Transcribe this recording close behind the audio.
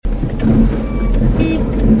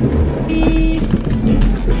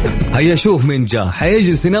هيا شوف من جاء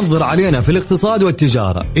حيجلس ينظر علينا في الاقتصاد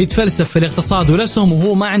والتجارة، يتفلسف في الاقتصاد والأسهم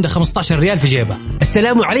وهو ما عنده 15 ريال في جيبه.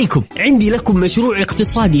 السلام عليكم، عندي لكم مشروع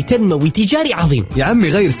اقتصادي تنموي تجاري عظيم. يا عمي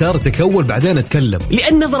غير سيارتك أول بعدين أتكلم.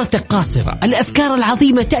 لأن نظرتك قاصرة، الأفكار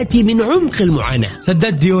العظيمة تأتي من عمق المعاناة.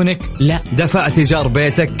 سددت ديونك؟ لا. دفعت إيجار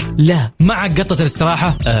بيتك؟ لا. معك قطة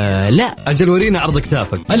الاستراحة؟ لا. أجل ورينا عرض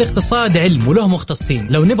كتافك. الاقتصاد علم وله مختصين،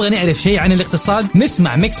 لو نبغى نعرف شيء عن الاقتصاد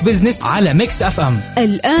نسمع ميكس بزنس على ميكس اف ام.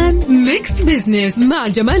 الآن ميكس بزنس مع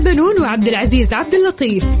جمال بنون وعبد العزيز عبد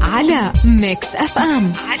اللطيف على ميكس اف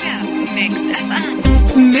ام.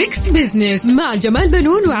 ميكس بزنس مع جمال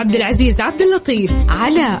بنون وعبد العزيز عبد اللطيف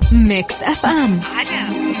على ميكس اف ام.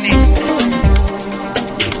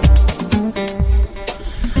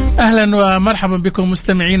 أهلا ومرحبا بكم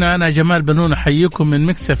مستمعينا، أنا جمال بنون أحييكم من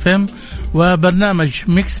ميكس اف ام وبرنامج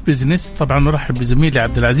ميكس بزنس. طبعا نرحب بزميلي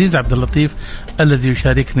عبد العزيز عبد اللطيف الذي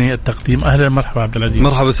يشاركني التقديم. أهلا مرحبا عبد العزيز.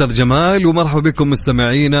 مرحبا أستاذ جمال ومرحبا بكم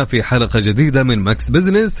مستمعينا في حلقة جديدة من ميكس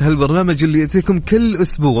بزنس، هالبرنامج اللي يأتيكم كل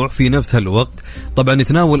أسبوع في نفس هالوقت. طبعا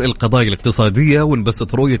نتناول القضايا الاقتصادية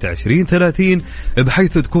ونبسط رؤية 2030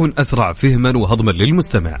 بحيث تكون أسرع فهما وهضما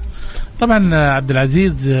للمستمع. طبعا عبد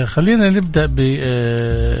العزيز خلينا نبدأ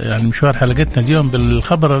يعني مشوار حلقتنا اليوم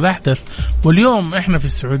بالخبر الأحدث. واليوم احنا في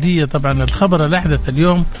السعودية طبعا الخبر الأحدث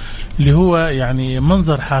اليوم اللي هو يعني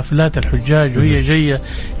منظر حافلات الحجاج وهي جاية،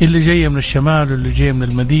 اللي جاية من الشمال واللي جاية من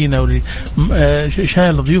المدينة واللي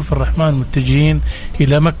شايل ضيوف الرحمن متجهين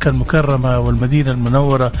إلى مكة المكرمة والمدينة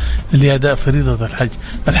المنورة لأداء فريضة الحج.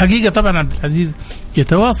 الحقيقة طبعا عبد العزيز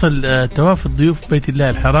يتواصل توافد ضيوف بيت الله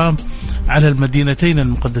الحرام على المدينتين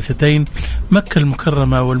المقدستين مكة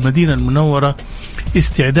المكرمة والمدينة المنورة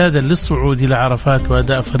استعدادا للصعود إلى عرفات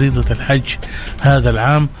وأداء فريضة الحج هذا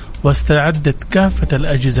العام. واستعدت كافة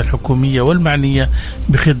الأجهزة الحكومية والمعنية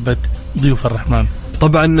بخدمة ضيوف الرحمن.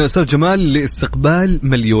 طبعا أستاذ جمال لاستقبال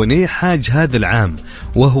مليوني حاج هذا العام،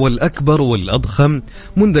 وهو الأكبر والأضخم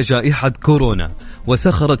منذ جائحة كورونا،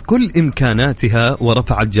 وسخرت كل إمكاناتها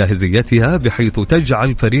ورفعت جاهزيتها بحيث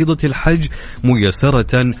تجعل فريضة الحج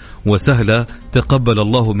ميسرة وسهلة تقبل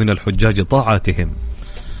الله من الحجاج طاعاتهم.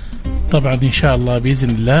 طبعا إن شاء الله بإذن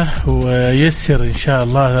الله ويسر إن شاء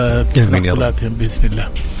الله تنقلاتهم بإذن الله.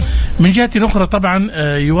 من جهة أخرى طبعا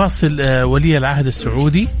يواصل ولي العهد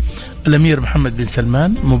السعودي الأمير محمد بن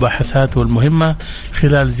سلمان مباحثاته المهمة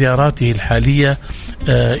خلال زياراته الحالية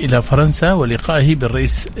إلى فرنسا ولقائه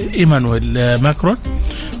بالرئيس إيمانويل ماكرون،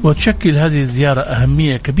 وتشكل هذه الزيارة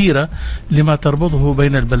أهمية كبيرة لما تربطه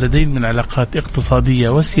بين البلدين من علاقات اقتصادية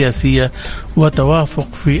وسياسية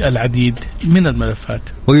وتوافق في العديد من الملفات.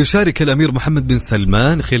 ويشارك الأمير محمد بن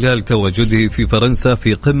سلمان خلال تواجده في فرنسا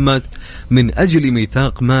في قمة من أجل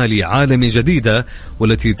ميثاق مالي عالمي جديدة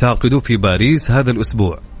والتي تعقد في باريس هذا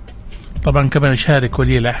الأسبوع. طبعا كمان يشارك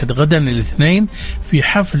ولي العهد غدا الاثنين في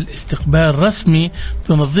حفل استقبال رسمي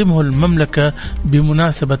تنظمه المملكة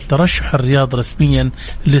بمناسبة ترشح الرياض رسميا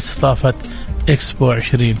لاستضافة إكسبو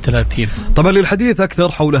 2030. طبعا للحديث أكثر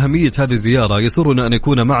حول أهمية هذه الزيارة يسرنا أن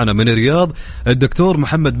يكون معنا من الرياض الدكتور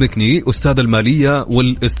محمد مكني أستاذ المالية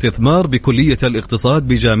والاستثمار بكلية الاقتصاد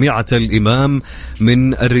بجامعة الإمام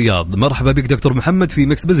من الرياض. مرحبا بك دكتور محمد في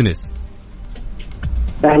ميكس بزنس.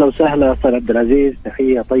 أهلا وسهلا أستاذ عبد العزيز،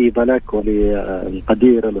 تحية طيبة لك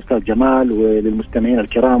وللقدير الأستاذ جمال وللمستمعين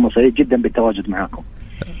الكرام، وسعيد جدا بالتواجد معكم.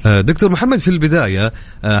 دكتور محمد في البداية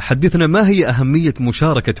حدثنا ما هي أهمية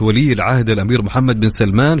مشاركة ولي العهد الأمير محمد بن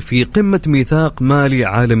سلمان في قمة ميثاق مالي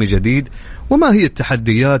عالمي جديد، وما هي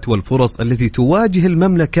التحديات والفرص التي تواجه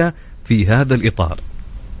المملكة في هذا الإطار؟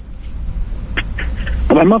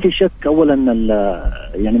 طبعا ما في شك أولا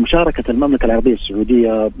يعني مشاركة المملكة العربية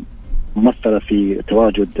السعودية ممثلة في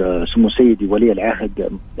تواجد سمو سيدي ولي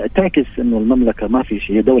العهد تعكس أنه المملكة ما في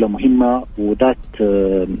شيء، هي دولة مهمة وذات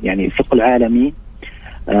يعني ثقل عالمي.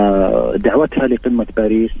 دعوتها لقمة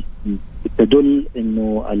باريس تدل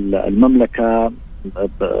أنه المملكة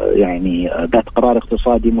يعني ذات قرار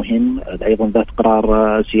اقتصادي مهم، أيضا ذات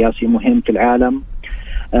قرار سياسي مهم في العالم.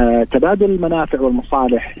 تبادل المنافع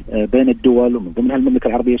والمصالح بين الدول ومن ضمنها المملكة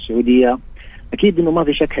العربية السعودية أكيد أنه ما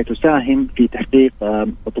في شك حتساهم في تحقيق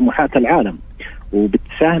طموحات العالم،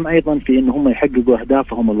 وبتساهم أيضا في أنه هم يحققوا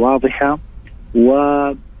أهدافهم الواضحة.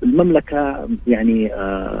 والمملكة يعني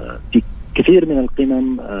في كثير من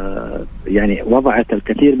القمم يعني وضعت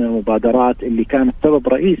الكثير من المبادرات اللي كانت سبب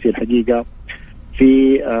رئيسي الحقيقة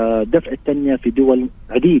في دفع التنمية في دول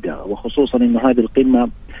عديدة، وخصوصا أن هذه القمة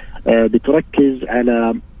بتركز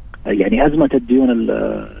على يعني أزمة الديون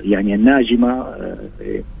يعني الناجمة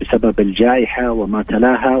بسبب الجائحة وما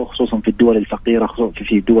تلاها، وخصوصا في الدول الفقيرة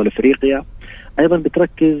في دول أفريقيا. أيضا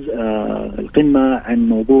بتركز القمة عن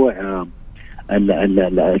موضوع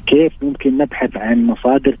كيف ممكن نبحث عن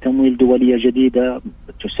مصادر تمويل دولية جديدة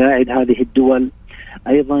تساعد هذه الدول.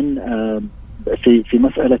 أيضا في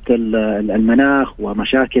مسألة المناخ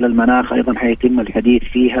ومشاكل المناخ أيضا حيتم الحديث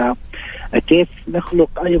فيها. كيف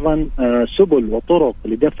نخلق أيضا سبل وطرق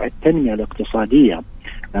لدفع التنمية الاقتصادية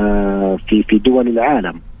في دول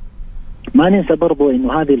العالم. ما ننسى برضو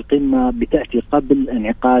إنه هذه القمة بتأتي قبل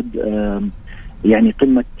انعقاد يعني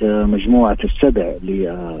قمة مجموعة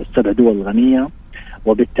السبع دول الغنية،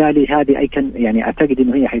 وبالتالي هذه أي كان يعني أعتقد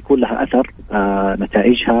إنه هي حيكون لها أثر.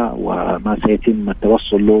 نتائجها وما سيتم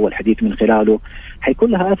التوصل له والحديث من خلاله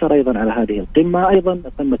حيكون لها أثر أيضا على هذه القمة. أيضا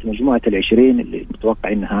قمة مجموعة ال20 اللي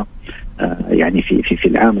متوقع إنها يعني في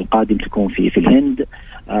العام القادم تكون في الهند.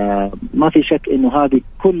 ما في شك إنه هذه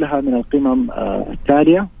كلها من القمم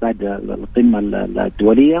التالية بعد القمة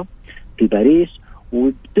الدولية في باريس،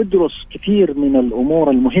 وتدرس كثير من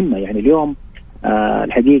الأمور المهمة. يعني اليوم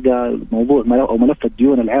الحقيقة موضوع أو ملف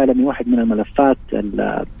الديون العالمي واحد من الملفات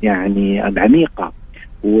يعني العميقة،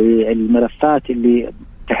 والملفات اللي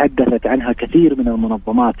تحدثت عنها كثير من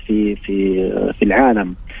المنظمات في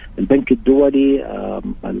العالم. البنك الدولي،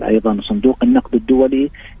 أيضا صندوق النقد الدولي،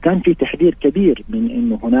 كان في تحذير كبير من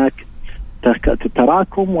إنه هناك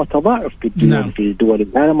تراكم وتضاعف في الديون في دول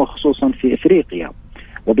العالم وخصوصا في أفريقيا.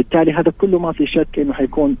 وبالتالي هذا كله ما في شك انه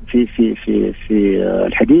حيكون في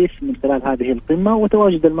الحديث من خلال هذه القمه.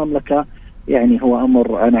 وتواجد المملكه يعني هو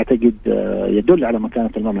امر انا اعتقد يدل على مكانه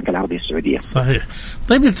المملكه العربيه السعوديه. صحيح.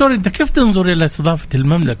 طيب دكتور، انت كيف تنظر الى استضافه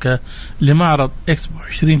المملكه لمعرض اكسبو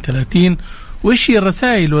 2030، وايش هي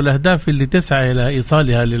الرسائل والاهداف اللي تسعى الى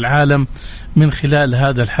ايصالها للعالم من خلال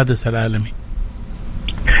هذا الحدث العالمي؟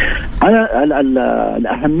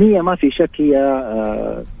 الأهمية ما في شك هي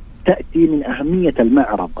تأتي من أهمية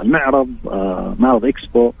المعرض. معرض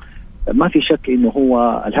إكسبو ما في شك إنه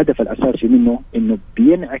هو الهدف الأساسي منه إنه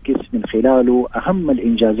بينعكس من خلاله أهم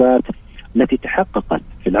الإنجازات التي تحققت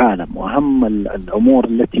في العالم، وأهم الأمور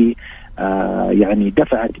التي يعني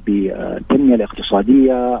دفعت بالتنمية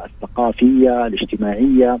الاقتصادية، الثقافية،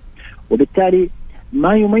 الاجتماعية. وبالتالي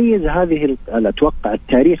ما يميز هذه أتوقع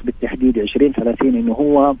التاريخ بالتحديد 2030 إنه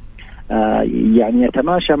هو يعني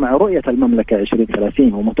يتماشى مع رؤية المملكة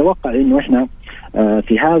 2030. ومتوقع إنه إحنا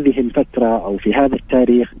في هذه الفترة أو في هذا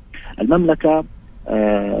التاريخ المملكة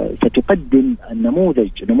ستقدم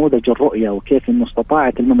نموذج الرؤية، وكيف إنه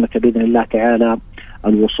استطاعت المملكة بإذن الله تعالى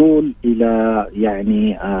الوصول إلى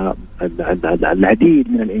يعني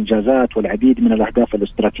العديد من الإنجازات والعديد من الأهداف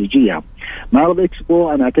الاستراتيجية. معرض إكسبو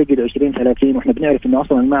أنا أعتقد 2030، وإحنا بنعرف إنه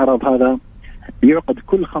أصلا المعرض هذا بيعقد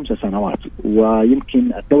كل 5 سنوات،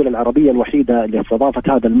 ويمكن الدولة العربية الوحيدة اللي استضافت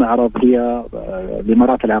هذا المعرض هي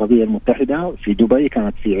الإمارات العربية المتحدة في دبي،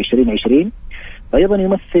 كانت في 2020. فأيضا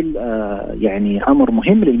يمثل يعني أمر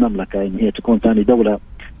مهم للمملكة إن هي تكون ثاني دولة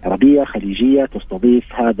عربية خليجية تستضيف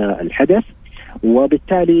هذا الحدث.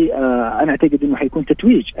 وبالتالي أنا أعتقد أنه حيكون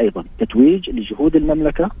تتويج لجهود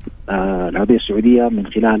المملكة العربية السعودية من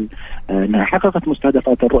خلال أنها حققت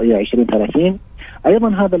مستهدفات الرؤية 2030. أيضا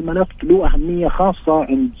هذا الملف له أهمية خاصة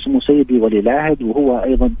عند سمو سيدي ولي العهد، وهو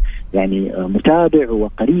أيضا يعني متابع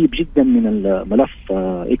وقريب جدا من الملف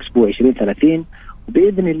إكسبو 2030.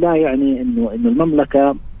 وبإذن الله يعني إنه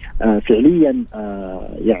المملكة فعليا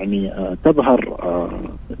يعني تظهر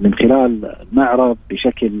من خلال المعرض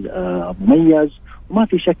بشكل مميز. وما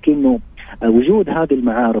في شك إنه وجود هذه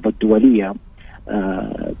المعارض الدولية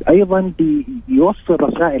أيضا بيوصل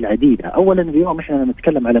رسائل عديدة. أولا اليوم إحنا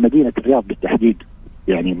نتكلم على مدينة الرياض بالتحديد،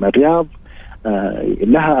 يعني الرياض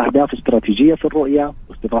لها أهداف استراتيجية في الرؤية،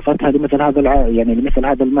 واستضافتها لمثل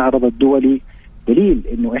هذا المعرض الدولي دليل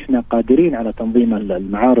إنه إحنا قادرين على تنظيم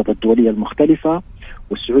المعارض الدولية المختلفة.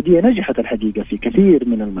 والسعودية نجحت الحقيقة في كثير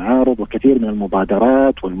من المعارض وكثير من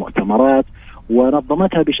المبادرات والمؤتمرات،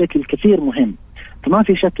 ونظمتها بشكل كثير مهم. فما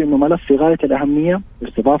في شك إنه ملف في غاية الأهمية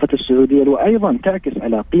استضافة السعودية له، أيضا تعكس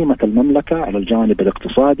على قيمة المملكة على الجانب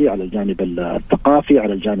الاقتصادي، على الجانب الثقافي،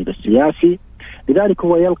 على الجانب السياسي. لذلك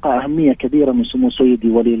هو يلقى أهمية كبيرة من سمو سيدي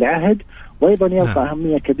ولي العهد، وأيضا يلقى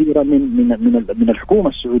أهمية كبيرة من الحكومة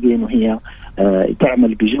السعودية إنه هي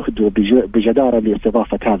تعمل بجهد وبجدارة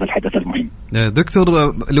لاستضافة هذا الحدث المهم. دكتور،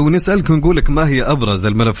 لو نسألك نقولك ما هي أبرز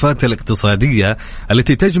الملفات الاقتصادية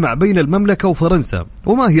التي تجمع بين المملكة وفرنسا،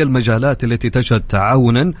 وما هي المجالات التي تشهد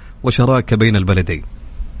تعاونا وشراكة بين البلدين؟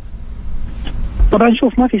 طبعا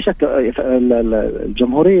شوف، ما في شك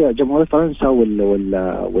جمهورية فرنسا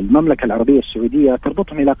والمملكة العربية السعودية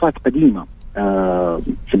تربطهم علاقات قديمة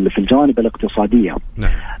في الجوانب الاقتصادية.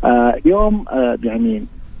 اليوم يعني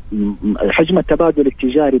حجم التبادل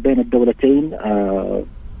التجاري بين الدولتين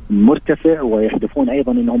مرتفع، ويهدفون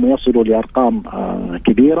أيضا أنهم يصلوا لأرقام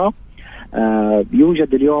كبيرة.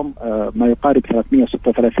 يوجد اليوم ما يقارب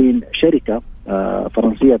 336 شركة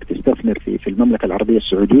فرنسية بتستثمر في المملكة العربية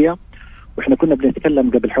السعودية. وإحنا كنا بنتكلم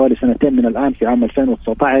قبل حوالي سنتين من الآن في عام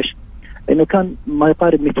 2019 إنه كان ما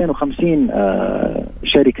يقارب 250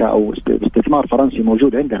 شركة أو استثمار فرنسي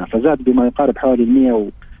موجود عندنا، فزاد بما يقارب حوالي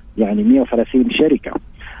 130 شركة.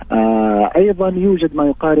 أيضا يوجد ما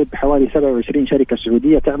يقارب حوالي 27 شركة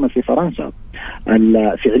سعودية تعمل في فرنسا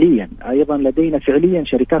فعليا. أيضا لدينا فعليا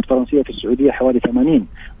شركات فرنسية في السعودية حوالي 80،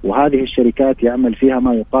 وهذه الشركات يعمل فيها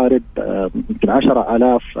ما يقارب يمكن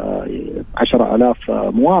 10,000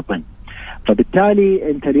 مواطن.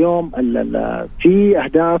 فبالتالي أنت اليوم في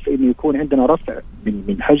أهداف إنه يكون عندنا رفع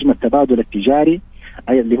من حجم التبادل التجاري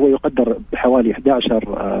اللي هو يقدر بحوالي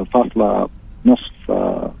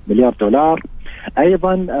 11.5 مليار دولار.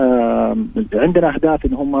 أيضا عندنا أهداف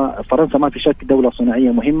إن هم فرنسا ما في شك دولة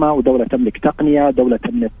صناعية مهمة، ودولة تملك تقنية، دولة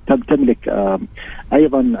تملك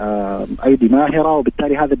أيضا أيدي ماهرة،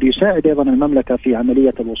 وبالتالي هذا بيساعد أيضا المملكة في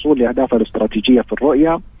عملية الوصول لأهدافها الاستراتيجية في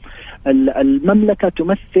الرؤية. المملكة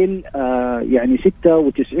تمثل يعني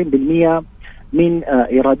 96% من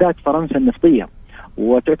إيرادات فرنسا النفطية،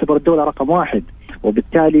 وتعتبر الدولة رقم 1.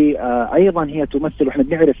 وبالتالي أيضا هي تمثل، وإحنا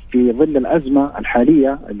بنعرف في ظل الأزمة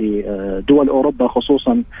الحالية لدول أوروبا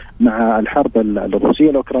خصوصا مع الحرب الروسية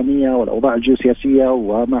الأوكرانية والأوضاع الجيوسياسية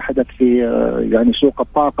وما حدث في يعني سوق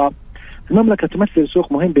الطاقة، المملكة تمثل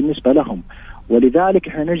سوق مهم بالنسبة لهم. ولذلك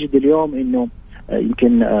احنا نجد اليوم إنه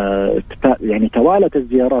يمكن يعني توالت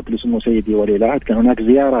الزيارات لسمو سيدي ولي العهد. كان هناك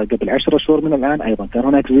زيارة قبل 10 شهور من الآن، أيضا كان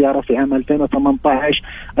هناك زيارة في عام 2018،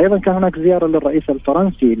 أيضا كان هناك زيارة للرئيس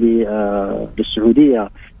الفرنسي للسعودية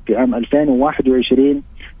في عام 2021.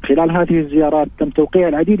 خلال هذه الزيارات تم توقيع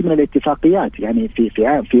العديد من الاتفاقيات. يعني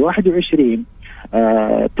في 21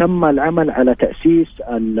 تم العمل على تأسيس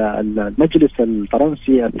المجلس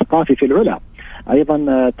الفرنسي الثقافي في العلا.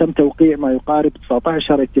 أيضا تم توقيع ما يقارب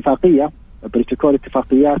 19 اتفاقية بروتوكول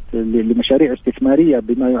اتفاقيات لمشاريع استثمارية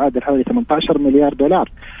بما يعادل حوالي 18 مليار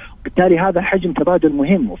دولار. بالتالي هذا حجم تبادل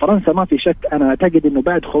مهم. وفرنسا ما في شك، أنا أعتقد أنه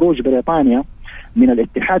بعد خروج بريطانيا من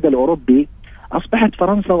الاتحاد الأوروبي أصبحت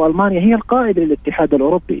فرنسا وألمانيا هي القائد للاتحاد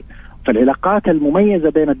الأوروبي. فالعلاقات المميزة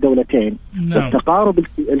بين الدولتين والتقارب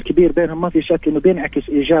الكبير بينهم ما في شك أنه بينعكس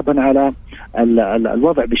إيجابا على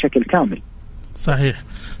الوضع بشكل كامل. صحيح.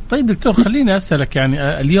 طيب دكتور، خليني أسألك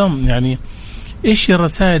يعني اليوم يعني إيش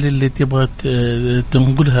الرسائل اللي تبغى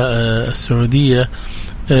تنقلها السعودية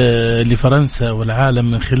لفرنسا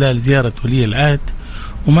والعالم من خلال زيارة ولي العهد،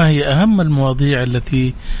 وما هي أهم المواضيع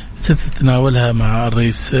التي ستتناولها مع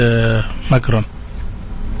الرئيس ماكرون؟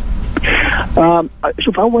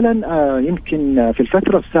 شوف، أولا يمكن في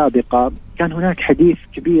الفترة السابقة كان هناك حديث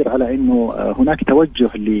كبير على أنه هناك توجه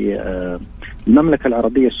للمملكة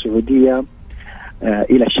العربية السعودية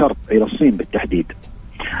إلى الشرق، إلى الصين بالتحديد.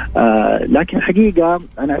 لكن الحقيقة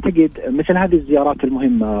أنا أعتقد مثل هذه الزيارات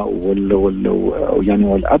المهمة يعني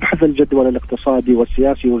والأبحث الجدول الاقتصادي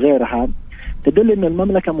والسياسي وغيرها تدل أن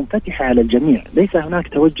المملكة منفتحة على الجميع، ليس هناك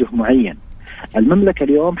توجه معين. المملكة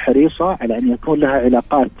اليوم حريصة على أن يكون لها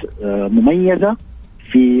علاقات مميزة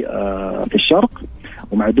في الشرق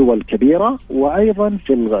ومع دول كبيرة، وأيضا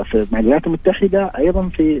مع الولايات المتحدة، أيضا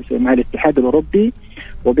مع الاتحاد الأوروبي.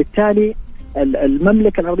 وبالتالي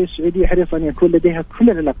المملكة العربية السعودية حريصة أن يكون لديها كل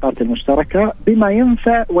العلاقات المشتركة بما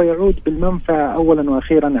ينفع ويعود بالمنفعة أولا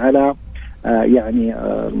وأخيرا على يعني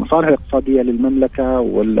المصالح الاقتصادية للمملكة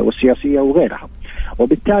والسياسية وغيرها.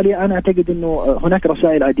 وبالتالي أنا أعتقد أنه هناك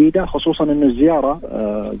رسائل عديدة، خصوصا أن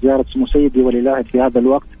زيارة سمو سيدي ولي العهد في هذا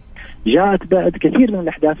الوقت جاءت بعد كثير من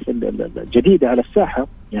الأحداث الجديدة على الساحة،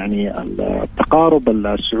 يعني التقارب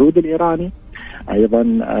السعودي الإيراني، أيضا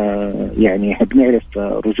يعني بنعرف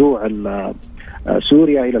رجوع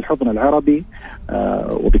سوريا إلى الحضن العربي،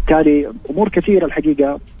 وبالتالي أمور كثيرة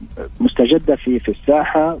الحقيقة مستجدة في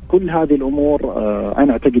الساحة. كل هذه الأمور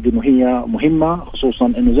أنا أعتقد أنه هي مهمة، خصوصا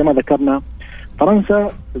أنه زي ما ذكرنا فرنسا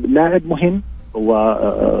لاعب مهم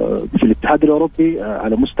وفي الاتحاد الأوروبي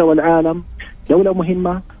على مستوى العالم دولة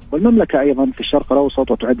مهمة، والمملكة أيضا في الشرق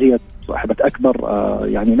الأوسط وتعد هي صاحبة أكبر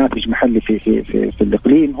يعني ناتج محلي في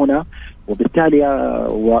الإقليم هنا. وبالتالي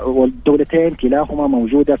والدولتين كلاهما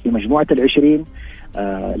موجودة في مجموعة 20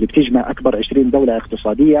 اللي بتجمع أكبر 20 دولة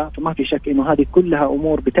اقتصادية. فما في شك إنه هذه كلها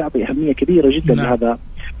أمور بتعطي أهمية كبيرة جدا لهذا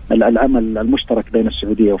العمل المشترك بين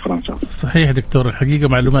السعودية وفرنسا. صحيح دكتور، الحقيقة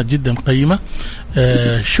معلومات جدا قيمة.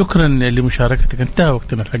 شكرا لمشاركتك، انتهى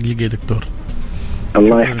وقتنا الحقيقة يا دكتور.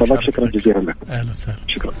 الله يحفظك، شكرا جزيلا لك. أهلا وسهلا.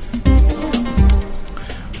 شكرا.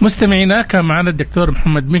 مستمعينا، كان معنا الدكتور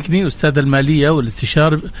محمد مكني، أستاذ المالية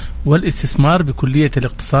والاستثمار بكلية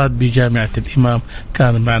الاقتصاد بجامعة الإمام،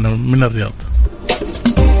 كان معنا من الرياض.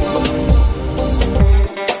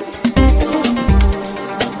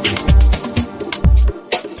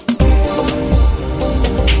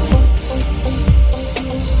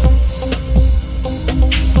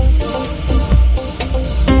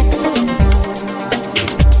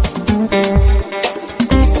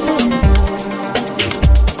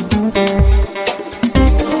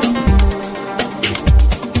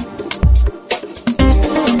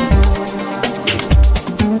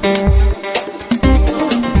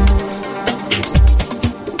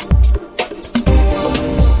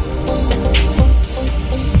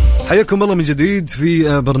 حياكم الله من جديد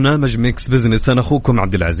في برنامج ميكس بزنس. أنا أخوكم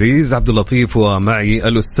عبد العزيز عبد اللطيف ومعي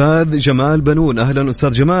الأستاذ جمال بنون. أهلا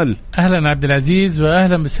أستاذ جمال. أهلا عبد العزيز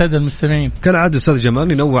وأهلا بالسادة المستمعين. كالعادة أستاذ جمال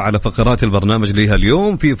ننوع على فقرات البرنامج لها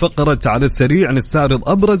اليوم. في فقرة على السريع نستعرض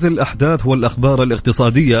أبرز الأحداث والأخبار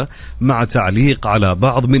الاقتصادية مع تعليق على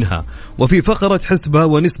بعض منها. وفي فقرة حسبة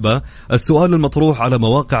ونسبة السؤال المطروح على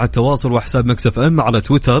مواقع التواصل وحساب ميكس اف ام على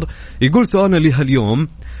تويتر. يقول سؤالنا لها اليوم: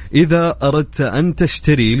 إذا أردت أن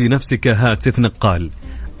تشتري لنفسك هاتف نقال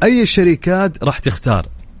أي الشركات راح تختار؟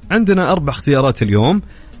 عندنا 4 اختيارات اليوم: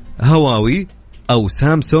 هواوي أو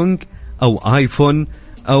سامسونج أو آيفون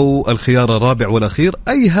أو الخيار الرابع والأخير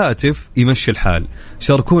أي هاتف يمشي الحال.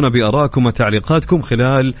 شاركونا بآراءكم وتعليقاتكم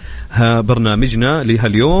خلال برنامجنا لها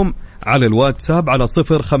اليوم على الواتساب على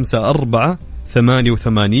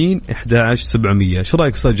 054-88-11-700. شو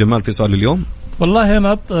رأيك أستاذ جمال في سؤال اليوم؟ والله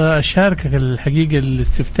أنا أشاركك الحقيقة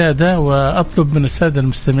الاستفتاء ده، وأطلب من السادة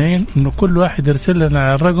المستمعين إنه كل واحد يرسل لنا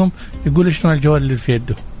على الرقم يقول شنو الجوال اللي في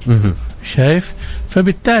يده. شايف؟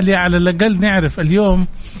 فبالتالي على الأقل نعرف اليوم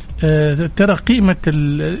ترى قيمة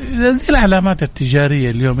زي العلامات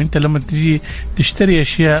التجارية. اليوم أنت لما تجي تشتري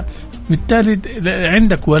أشياء بالتالي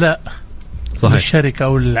عندك ولاء للشركة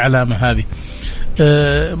أو العلامة هذه.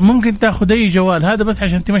 ممكن تاخذ اي جوال هذا بس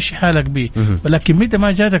عشان تمشي حالك به، ولكن متى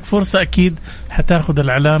ما جاتك فرصة اكيد حتاخذ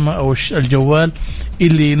العلامة او الجوال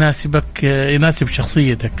اللي يناسبك، يناسب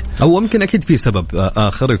شخصيتك. او ممكن اكيد في سبب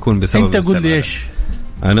اخر يكون بسبب. انت قول لي ايش؟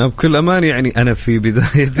 أنا بكل أمان يعني أنا في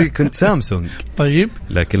بدايتي كنت سامسونج. طيب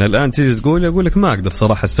لكن الآن تيجي تقول أقول لك ما أقدر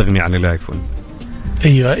صراحة استغني عن الآيفون.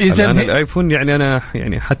 ايوه اذا انا الايفون يعني انا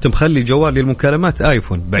يعني حتى مخلي جوالي للمكالمات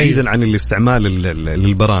ايفون بعيدا أيوة. عن الاستعمال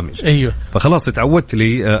للبرامج. ايوه فخلاص تعودت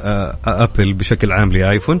لي ابل بشكل عام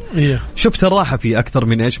لايفون. أيوة. شفت الراحه فيه اكثر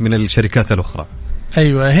من ايش من الشركات الاخرى.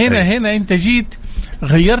 ايوه هنا انت جيت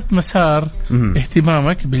غيرت مسار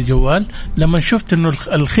اهتمامك بالجوال لما شفت انه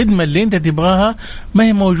الخدمه اللي انت تبغاها ما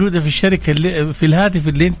هي موجوده في الشركه اللي في الهاتف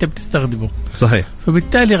اللي انت بتستخدمه. صحيح.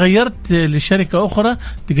 فبالتالي غيرت لشركه اخرى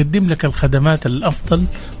تقدم لك الخدمات الافضل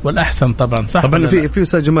والاحسن. طبعا صح. طبعا في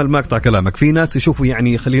استاذ جمال ما اقطع كلامك، في ناس يشوفوا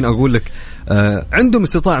يعني خليني اقول لك عندهم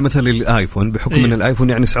استطاعه مثل الايفون بحكم ان الايفون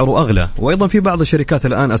يعني سعره اغلى، وايضا في بعض الشركات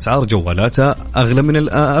الان اسعار جوالاتها اغلى من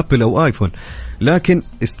الابل او ايفون، لكن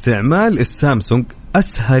استعمال السامسونج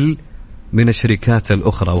أسهل من الشركات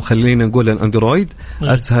الأخرى، وخلينا نقول الأندرويد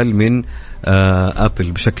أسهل من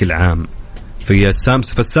أبل بشكل عام. في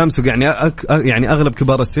السامسونج يعني أغلب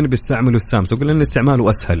كبار السن بيستعملوا السامسونج لأن استعماله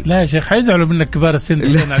أسهل. لا يا شيخ حيزعلوا منك كبار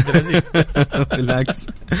السن. بالعكس.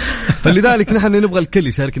 فلذلك نحن نبغى الكل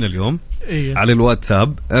يشاركنا اليوم على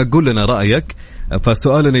الواتساب. قول لنا رأيك.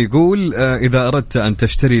 فسؤالنا يقول إذا أردت أن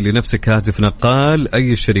تشتري لنفسك هاتف نقال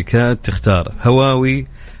أي الشركات تختار؟ هواوي،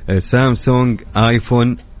 سامسونج،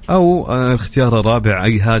 آيفون أو الاختيار الرابع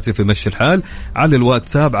أي هاتف يمشي الحال؟ على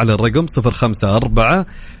الواتساب على الرقم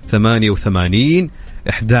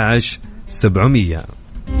 054-88-11-700.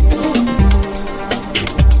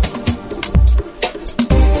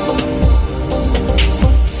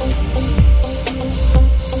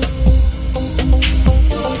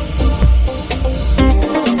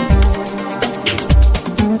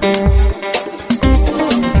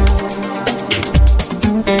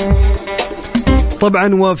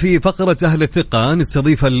 طبعا وفي فقرة أهل الثقة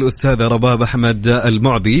نستضيف الأستاذ رباب أحمد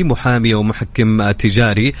المعبي محامي ومحكم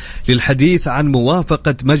تجاري للحديث عن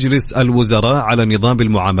موافقة مجلس الوزراء على نظام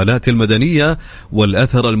المعاملات المدنية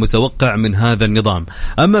والأثر المتوقع من هذا النظام.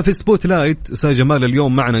 أما في سبوت لايت أستاذ جمال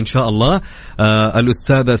اليوم معنا إن شاء الله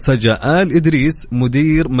الأستاذة سجا آل إدريس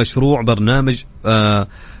مدير مشروع برنامج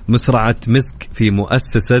مسرعة مسك في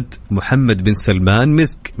مؤسسة محمد بن سلمان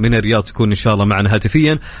مسك من الرياض، تكون إن شاء الله معنا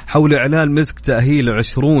هاتفيا حول إعلان مسك تأهيل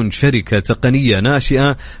 20 شركة تقنية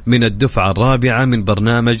ناشئة من الدفعة الرابعة من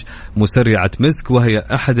برنامج مسرعة مسك، وهي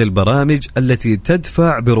أحد البرامج التي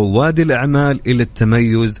تدفع برواد الأعمال إلى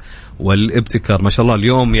التميز والابتكار. ما شاء الله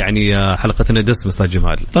اليوم يعني حلقتنا دسمة أستاذ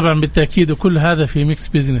جمال. طبعا بالتأكيد، وكل هذا في ميكس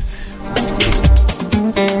بيزنس.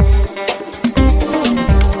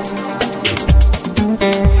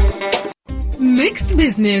 ميكس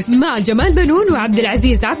بيزنس مع جمال بنون وعبد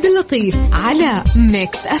العزيز عبد اللطيف على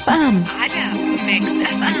ميكس اف ام.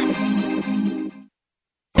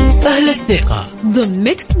 أهل الثقة ضمن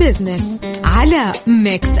ميكس بيزنس على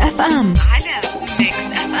ميكس اف ام.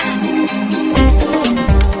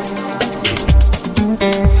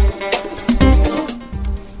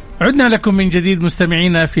 عدنا لكم من جديد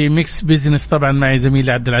مستمعينا في ميكس بيزنس، طبعا معي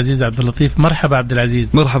زميلي عبد العزيز عبد اللطيف. مرحبا عبد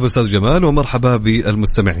العزيز. مرحبا أستاذ جمال ومرحبا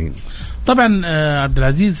بالمستمعين. طبعا عبد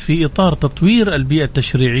العزيز في إطار تطوير البيئة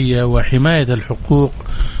التشريعية وحماية الحقوق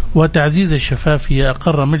وتعزيز الشفافية.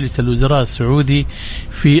 أقر مجلس الوزراء السعودي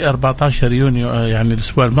في 14 يونيو يعني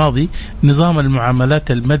الأسبوع الماضي نظام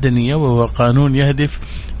المعاملات المدنية، وهو قانون يهدف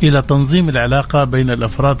إلى تنظيم العلاقة بين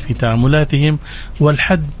الأفراد في تعاملاتهم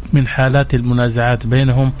والحد من حالات المنازعات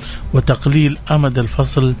بينهم وتقليل أمد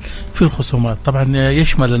الفصل في الخصومات. طبعا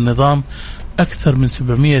يشمل النظام أكثر من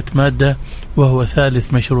 700 مادة، وهو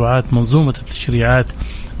ثالث مشروعات منظومة التشريعات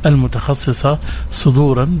المتخصصة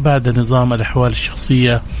صدورا بعد نظام الأحوال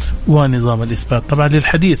الشخصية ونظام الإثبات. طبعا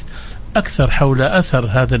للحديث أكثر حول أثر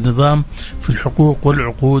هذا النظام في الحقوق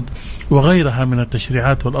والعقود وغيرها من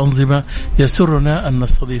التشريعات والأنظمة، يسرنا أن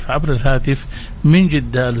نستضيف عبر الهاتف من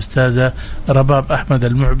جدة الأستاذة رباب أحمد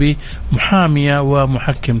المعبي، محامية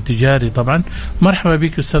ومحكم تجاري. طبعا مرحبا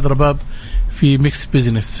بك أستاذ رباب في ميكس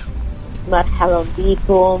بيزنس. مرحبا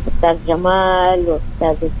بكم أستاذ جمال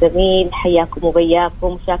وأستاذ الزميل، حياكم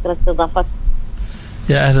وبياكم، شاكرة استضافتكم.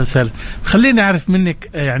 يا أهلا وسهلا. خليني أعرف منك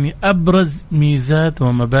يعني أبرز ميزات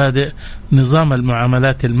ومبادئ نظام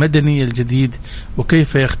المعاملات المدني الجديد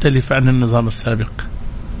وكيف يختلف عن النظام السابق.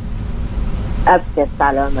 أبشر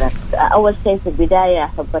على عمرك. أول شيء في البداية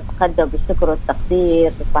أحب أتقدم بالشكر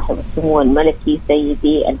والتقدير لصاحب السمو الملكي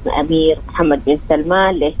سيدي الأمير محمد بن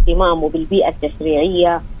سلمان لاهتمامه بالبيئة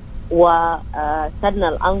التشريعية وسن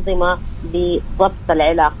الأنظمة لضبط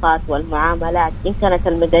العلاقات والمعاملات إن كانت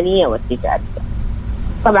المدنية والتجارية.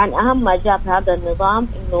 طبعا أهم ما جاء في هذا النظام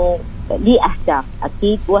إنه ليه أهداف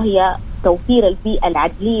أكيد، وهي توفير البيئة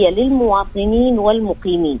العدلية للمواطنين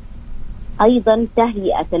والمقيمين، أيضا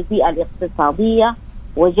تهيئة البيئة الاقتصادية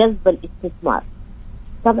وجذب الاستثمار.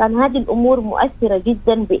 طبعا هذه الأمور مؤثرة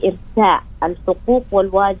جدا بإرساء الحقوق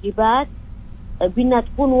والواجبات بأنها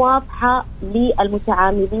تكون واضحة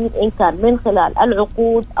للمتعاملين إن كان من خلال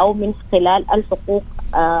العقود أو من خلال الحقوق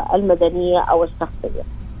المدنية أو الشخصية.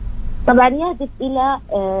 طبعا يهدف إلى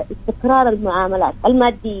استقرار المعاملات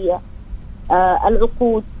المادية،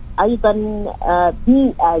 العقود، أيضا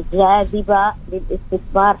بيئة جاذبة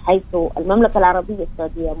للاستثمار، حيث المملكة العربية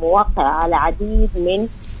السعودية موقعة على عديد من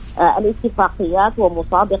الاتفاقيات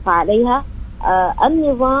ومصادقة عليها.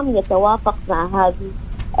 النظام يتوافق مع هذه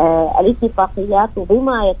الاتفاقيات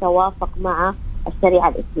وبما يتوافق مع الشريعة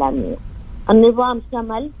الإسلامية. النظام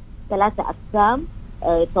شمل 3 أقسام،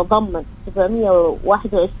 تضمن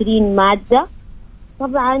 721 مادة.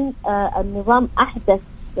 طبعا النظام أحدث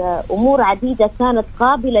أمور عديدة كانت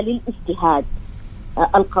قابلة للاجتهاد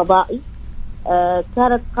القضائي،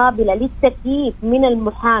 كانت قابلة للتكييف من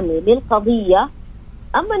المحامي للقضية.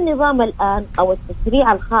 أما النظام الآن أو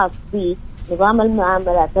التشريع الخاص بنظام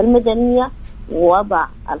المعاملات المدنية وضع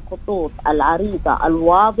الخطوط العريضة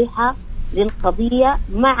الواضحة للقضية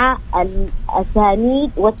مع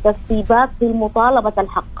الأسانيد والترتيبات في مطالبة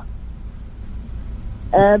الحق.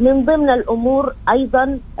 من ضمن الأمور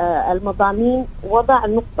أيضا المضامين وضع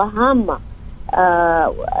نقطة هامة،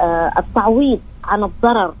 التعويض عن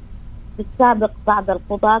الضرر. في السابق بعض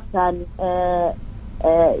القضاة كان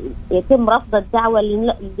يتم رفض الدعوة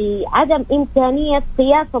لعدم إمكانية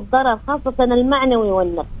قياس الضرر خاصة المعنوي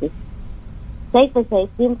والنفسي. كيف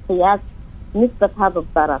سيتم قياس نسبة هذا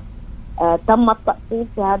الضرر؟ تم التأصيل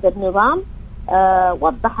في هذا النظام،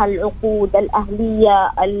 وضح العقود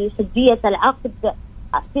الأهلية، الحجية العقد.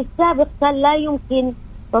 في السابق كان لا يمكن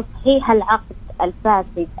تصحيح العقد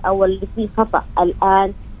الفاسد أو اللي فيه خطأ.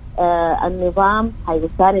 الآن النظام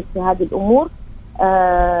هيساند في هذه الأمور.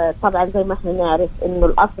 طبعا زي ما احنا نعرف إنه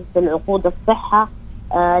الأصل في العقود الصحة،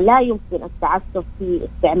 لا يمكن التعسف في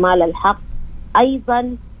استعمال الحق.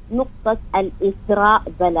 أيضا نقطة الإسراء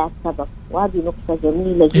بلا سبب، وهذه نقطة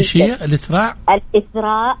جميلة جدا. إيش هي الإسراء؟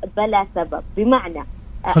 الإسراء بلا سبب، بمعنى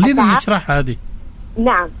خلينا نشرح هذه.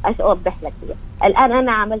 نعم، أوضح لك هي. الآن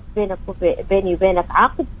أنا عملت بيني وبينك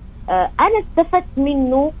عقد، أنا استفدت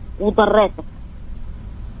منه وضريتك.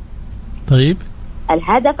 طيب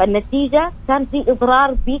الهدف النتيجة كان في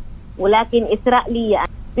إضرار بك، ولكن إسراء لي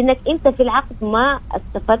بأنك أنت في العقد ما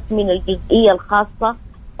استفدت من الجزئية الخاصة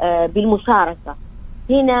بالمشاركة.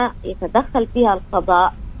 هنا يتدخل فيها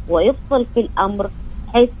القضاء ويفصل في الأمر،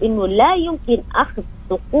 حيث أنه لا يمكن أخذ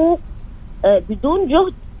حقوق بدون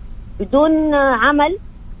جهد، بدون عمل،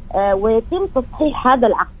 ويتم تصحيح هذا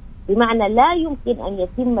العقد. بمعنى لا يمكن أن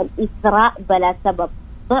يتم الإسراء بلا سبب،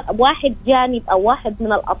 واحد جانب أو واحد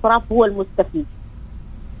من الأطراف هو المستفيد.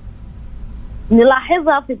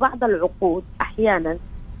 نلاحظها في بعض العقود أحيانا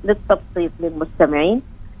للتبسيط للمستمعين،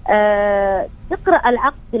 تقرأ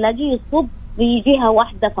العقد تلاقيه يصب في جهة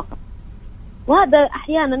واحدة فقط، وهذا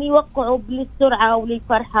أحيانا يوقعوا للسرعة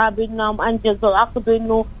وللفرحة بأنهم أنجزوا عقد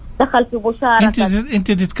وأنه دخل في مشاركة.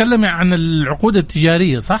 أنت تتكلمي عن العقود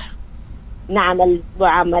التجارية صح؟ نعم،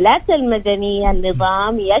 المعاملات المدنية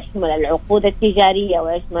النظام يشمل العقود التجارية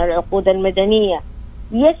ويشمل العقود المدنية،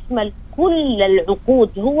 يشمل كل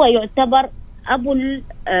العقود، هو يعتبر أبو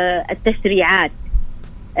التشريعات.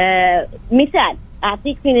 مثال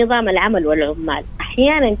أعطيك في نظام العمل والعمال،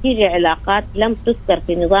 أحيانا تيجي علاقات لم تذكر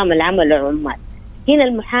في نظام العمل والعمال، هنا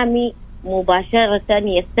المحامي مباشرة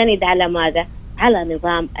يستند على ماذا؟ على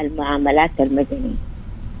نظام المعاملات المدنية.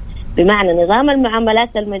 بمعنى نظام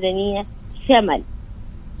المعاملات المدنية شمل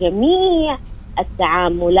جميع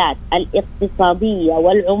التعاملات الاقتصادية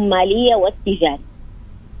والعمالية والتجارية.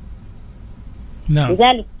 نعم.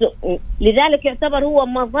 لذلك يعتبر هو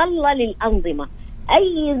مظلة للأنظمة.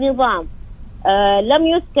 أي نظام لم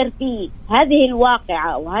يذكر فيه هذه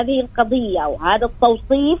الواقعة وهذه القضية وهذا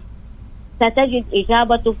التوصيف ستجد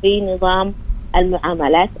إجابته في نظام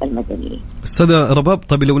المعاملات المدنية. أستاذة رباب،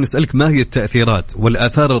 طيب لو نسألك ما هي التأثيرات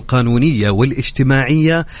والآثار القانونية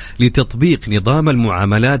والاجتماعية لتطبيق نظام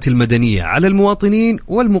المعاملات المدنية على المواطنين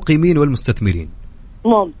والمقيمين والمستثمرين؟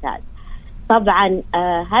 ممتاز. طبعا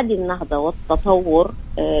هذه النهضة والتطور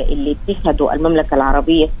اللي اتخذوا المملكة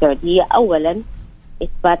العربية السعودية، أولا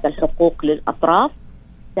إثبات الحقوق للأطراف،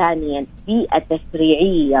 ثانيا بيئة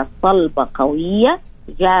تشريعية صلبة قوية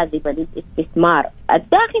جاذبة للاستثمار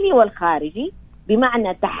الداخلي والخارجي،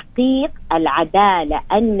 بمعنى تحقيق العدالة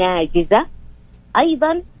الناجزة،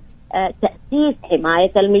 أيضا تأسيس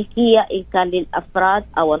حماية الملكية إن كان للأفراد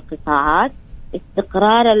أو القطاعات،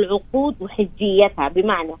 استقرار العقود وحجيتها،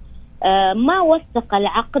 بمعنى ما وثق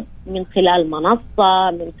العقد من خلال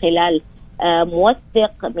منصة، من خلال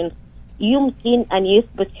موثق، يمكن أن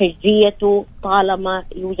يثبت حجيته طالما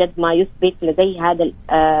يوجد ما يثبت لديه هذا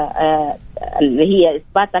اللي هي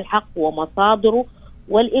إثبات الحق ومصادره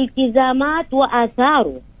والالتزامات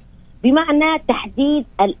وآثاره، بمعنى تحديد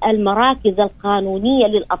المراكز القانونية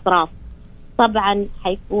للأطراف. طبعا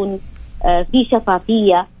حيكون في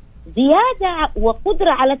شفافية زيادة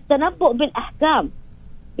وقدرة على التنبؤ بالأحكام،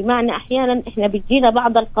 بمعنى أحيانا إحنا بتجينا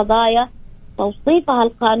بعض القضايا توصيفها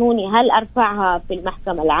القانوني، هل أرفعها في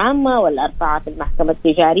المحكمة العامة ولا أرفعها في المحكمة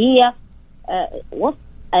التجارية، وفق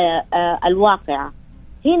الواقعة.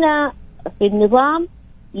 هنا في النظام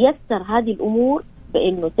يسر هذه الأمور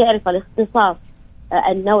بأنه تعرف الاختصاص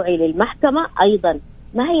النوعي للمحكمة، أيضا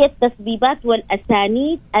ما هي التسبيبات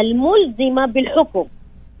والأسانيد الملزمة بالحكم،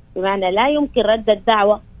 بمعنى لا يمكن رد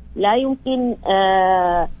الدعوة، لا يمكن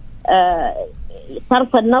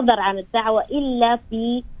صرف النظر عن الدعوة إلا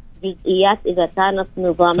في جزئيات إذا كانت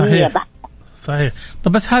نظامية بحتة. صحيح.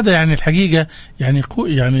 طب بس هذا يعني الحقيقة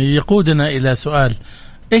يعني يقودنا إلى سؤال: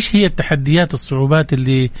 إيش هي التحديات الصعوبات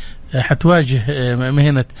اللي حتواجه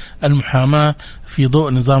مهنة المحاماة في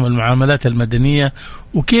ضوء نظام المعاملات المدنية،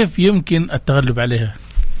 وكيف يمكن التغلب عليها؟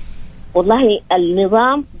 والله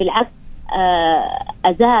النظام بالعكس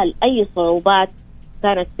أزال أي صعوبات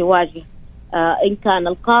كانت تواجه، إن كان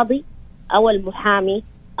القاضي أو المحامي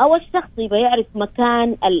أو الشخص يعرف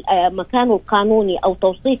مكانه القانوني أو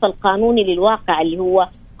توصيف القانوني للواقع اللي هو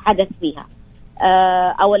حدث فيها،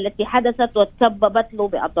 أو التي حدثت وتسببت له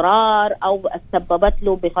بأضرار أو تسببت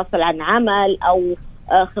له بفصل عن عمل أو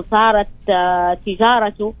خسارة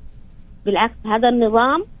تجارته. بالعكس هذا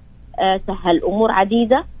النظام سهل أمور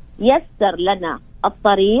عديدة، يسر لنا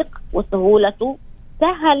الطريق وسهولته،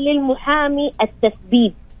 سهل للمحامي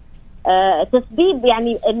التسبيب. تسبيب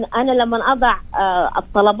يعني إن أنا لما أضع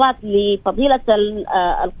الطلبات لفضيلة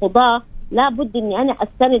القضاء لابد أني أنا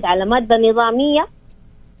أستند على مادة نظامية.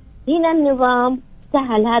 هنا النظام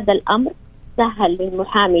سهل هذا الأمر، سهل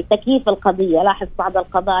للمحامي تكييف القضية. لاحظ بعض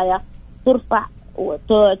القضايا ترفع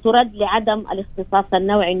وترد لعدم الاختصاص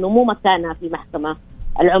النوعي، إنه مو مكانها في المحكمة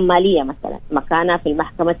العمالية مثلا، مكانها في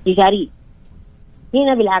المحكمة التجارية.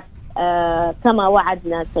 هنا بالعكس كما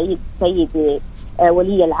وعدنا سيدي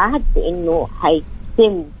ولي العهد بأنه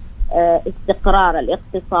حيتم استقرار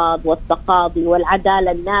الاقتصاد والتقاضي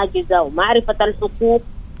والعدالة الناجزة ومعرفة الحقوق.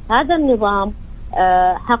 هذا النظام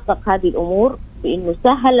حقق هذه الأمور بأنه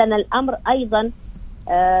سهل لنا الأمر. أيضا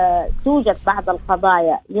توجد بعض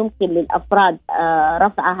القضايا يمكن للأفراد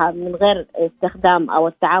رفعها من غير استخدام أو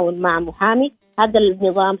التعاون مع محامي، هذا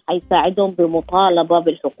النظام حيساعدهم بمطالبة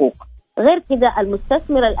بالحقوق. غير كده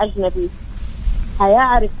المستثمر الأجنبي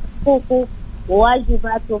هيعرف حقوقه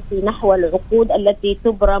وواجباته في نحو العقود التي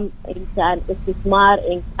تبرم، إن كان استثمار،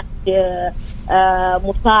 إن كان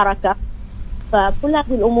مشاركة. فكل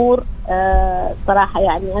هذه الأمور صراحة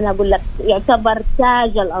يعني أنا أقول لك يعتبر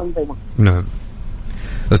تاج الأنظمة. نعم.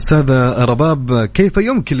 أستاذة رباب، كيف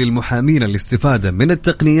يمكن للمحامين الاستفادة من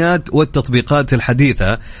التقنيات والتطبيقات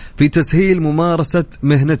الحديثة في تسهيل ممارسة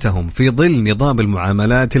مهنتهم في ظل نظام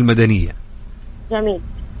المعاملات المدنية؟ جميل.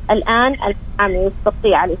 الآن المحامي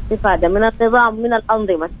يستطيع الاستفادة من النظام من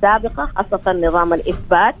الأنظمة السابقة، خاصة نظام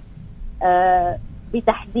الإثبات،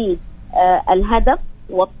 بتحديد الهدف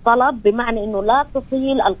والطلب، بمعنى أنه لا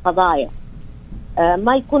تطيل القضايا،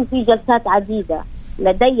 ما يكون في جلسات عديدة،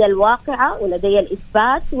 لدي الواقعة ولدي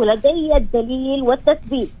الإثبات ولدي الدليل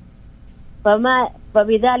والتثبيت.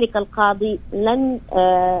 فبذلك القاضي لن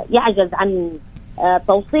يعجز عن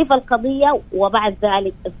توصيف القضية وبعد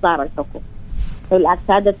ذلك إصدار الحكم. بالعكس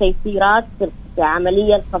هذا تيسيرات في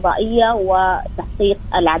العملية القضائية وتحقيق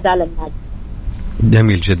العدالة الناجزة.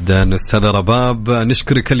 جميل جدا أستاذة رباب،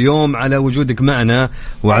 نشكرك اليوم على وجودك معنا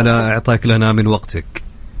وعلى إعطاك لنا من وقتك.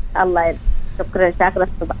 الله يرضى. شكرا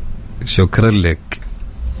شكرا لك.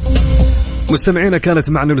 مستمعينا، كانت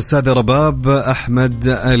معنا الأستاذة رباب أحمد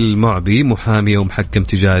المعبي، محامية ومحكم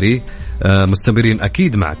تجاري. مستمرين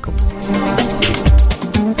أكيد معكم.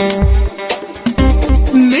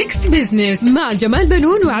 ميكس بيزنس مع جمال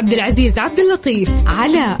بنون وعبد العزيز عبد اللطيف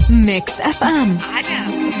على ميكس اف ام.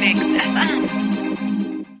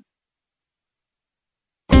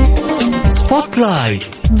 سبوت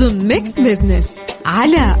لايت ضمن ميكس بيزنس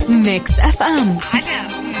على ميكس اف ام.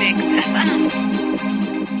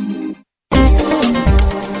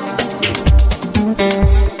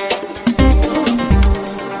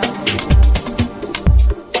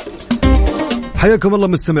 حياكم الله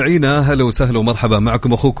مستمعينا، هلا وسهلا ومرحبا،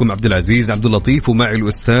 معكم أخوكم عبد العزيز عبد اللطيف ومعي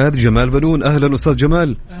الأستاذ جمال بنون. أهلا أستاذ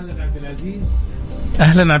جمال. أهلا عبد العزيز.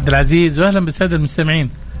 أهلا عبد العزيز وأهلا بالسادة المستمعين.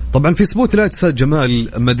 طبعا في سبوت لايت أستاذ جمال،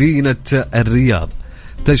 مدينة الرياض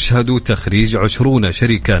تشهد تخريج 20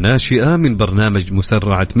 شركة ناشئة من برنامج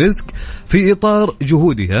مسرعة مسك في إطار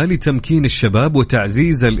جهودها لتمكين الشباب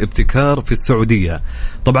وتعزيز الابتكار في السعودية.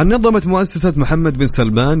 طبعا نظمت مؤسسة محمد بن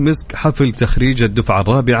سلمان مسك حفل تخريج الدفعة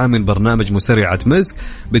الرابعة من برنامج مسرعة مسك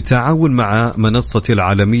بالتعاون مع منصة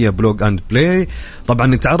العالمية بلوج أند بلاي. طبعا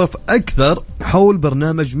نتعرف أكثر حول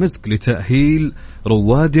برنامج مسك لتأهيل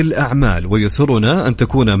رواد الأعمال، ويسرنا أن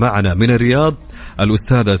تكون معنا من الرياض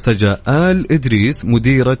الأستاذة سجا آل إدريس،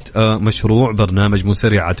 مديرة مشروع برنامج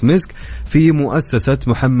مسرعة مسك في مؤسسة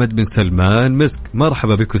محمد بن سلمان مسك.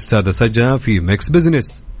 مرحبا بك أستاذة سجا في ميكس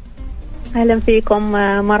بزنس. أهلا فيكم،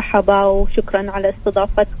 مرحبا وشكرا على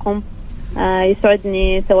استضافتكم.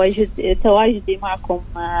 يسعدني تواجدي معكم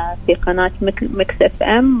في قناة ميكس اف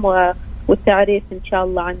ام والتعريف إن شاء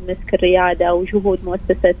الله عن مسك الريادة وجهود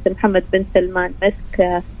مؤسسة محمد بن سلمان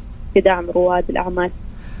مسك في دعم رواد الأعمال.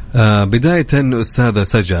 بداية أستاذة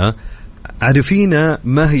سجا، عرفينا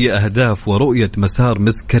ما هي أهداف ورؤية مسار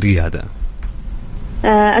مسك الريادة؟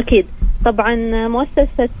 أكيد طبعا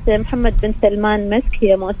مؤسسة محمد بن سلمان مسك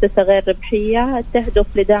هي مؤسسة غير ربحية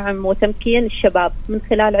تهدف لدعم وتمكين الشباب من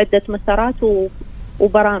خلال عدة مسارات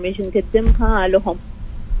وبرامج نقدمها لهم.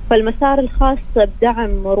 فالمسار الخاص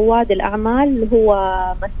بدعم رواد الأعمال هو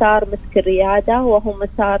مسار مسك الريادة، وهو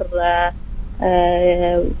مسار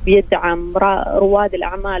بيدعم رواد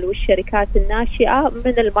الأعمال والشركات الناشئة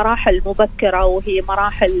من المراحل المبكرة، وهي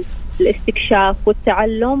مراحل الاستكشاف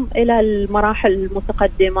والتعلم، إلى المراحل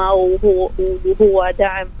المتقدمة، وهو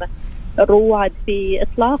دعم الرواد في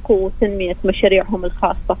إطلاق وتنمية مشاريعهم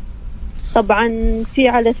الخاصة. طبعا في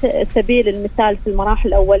على سبيل المثال في المراحل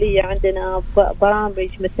الأولية عندنا برامج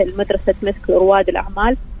مثل مدرسة مسك لرواد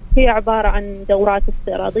الأعمال، هي عبارة عن دورات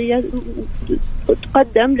استعراضية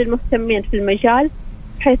تقدم للمهتمين في المجال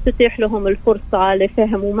بحيث تتيح لهم الفرصة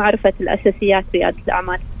لفهم ومعرفة الأساسيات ريادة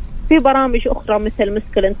الأعمال. في برامج أخرى مثل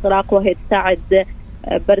مسك الانطلاق، وهي تساعد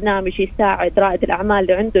برنامج يساعد رائد الأعمال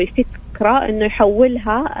اللي عنده فكرة إنه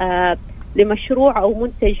يحولها لمشروع أو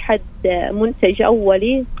منتج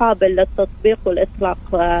أولي قابل للتطبيق والإطلاق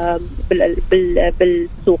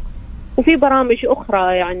بالسوق. وفي برامج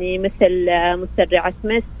أخرى يعني مثل مسرعة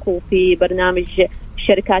مسك، وفي برنامج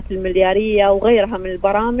الشركات المليارية وغيرها من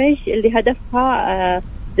البرامج اللي هدفها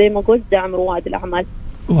زي ما قلت دعم رواد الأعمال.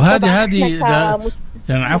 وهذه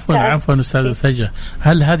يعني عفوا أستاذ سجا،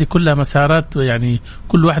 هل هذه كلها مسارات يعني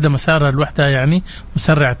كل واحدة مسارها لوحدها، يعني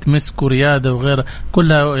مسرعة مسك وريادة وغيرها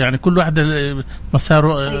كلها يعني كل واحدة مسار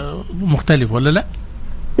مختلف ولا لا؟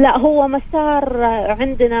 لا، هو مسار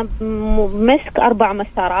عندنا مسك 4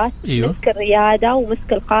 مسارات. أيوه. مسك الريادة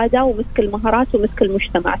ومسك القادة ومسك المهارات ومسك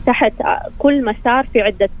المجتمع، تحت كل مسار في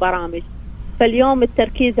عدة برامج. فاليوم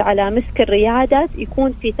التركيز على مسك الريادة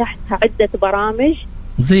يكون في تحتها عدة برامج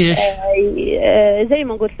زي إيش؟ زي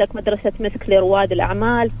ما قلت لك مدرسة مسك لرواد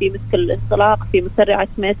الأعمال، في مسك الانطلاق، في مسرعة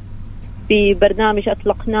مسك، في برنامج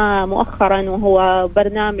أطلقناه مؤخرا وهو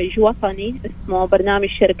برنامج وطني اسمه برنامج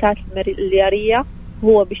الشركات المليارية،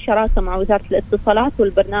 هو بالشراكة مع وزارة الاتصالات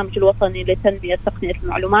والبرنامج الوطني لتنمية تقنية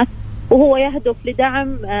المعلومات، وهو يهدف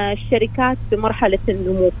لدعم الشركات في مرحلة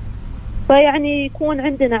النمو. فيعني يكون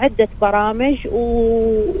عندنا عدة برامج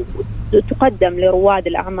وتقدم لرواد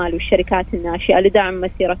الأعمال والشركات الناشئة لدعم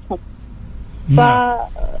مسيرتهم.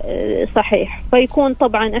 صحيح. فيكون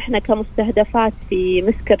طبعا احنا كمستهدفات في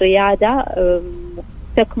مسك الريادة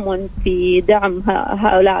تكمن في دعم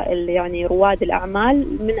هؤلاء يعني رواد الأعمال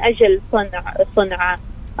من أجل صنع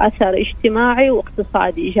أثر اجتماعي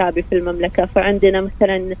واقتصادي إيجابي في المملكة. فعندنا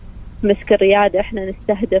مثلا مسك الريادة احنا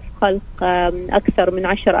نستهدف خلق أكثر من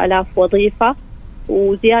 10,000 وظيفة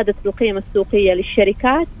وزيادة القيمة السوقية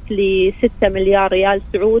للشركات ل6 مليار ريال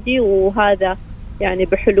سعودي، وهذا يعني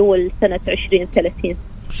بحلول سنة 2030.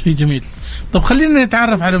 شيء جميل. طب خلينا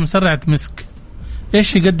نتعرف على مسرعة مسك،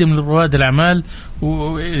 ايش يقدم لرواد الأعمال،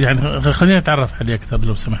 ويعني خلينا نتعرف عليه أكثر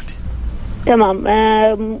لو سمحتي. تمام.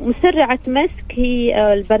 مسرعة مسك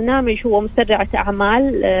هي البرنامج هو مسرعة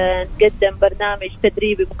أعمال، نقدم برنامج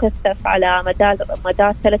تدريبي مكثف على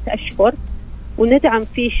مدار 3 أشهر، وندعم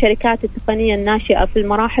فيه الشركات التقنية الناشئة في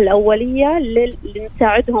المراحل الأولية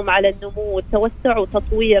لنساعدهم على النمو والتوسع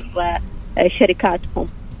وتطوير شركاتهم.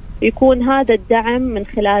 يكون هذا الدعم من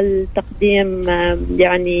خلال تقديم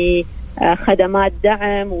يعني خدمات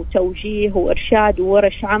دعم وتوجيه وإرشاد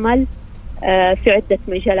وورش عمل في عدة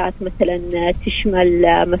مجالات، مثلا تشمل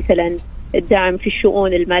مثلا الدعم في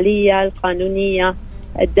الشؤون المالية القانونية،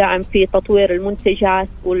 الدعم في تطوير المنتجات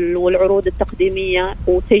والعروض التقديمية،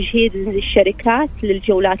 وتجهيز الشركات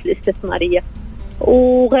للجولات الاستثمارية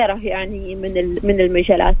وغيرها يعني من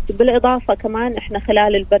المجالات. بالإضافة كمان احنا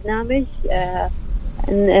خلال البرنامج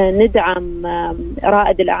ندعم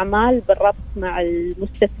رائد الأعمال بالربط مع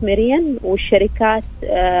المستثمرين والشركات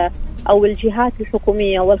أو الجهات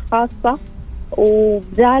الحكومية والخاصة،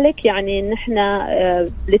 وبذلك يعني نحن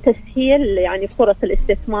لتسهيل يعني فرص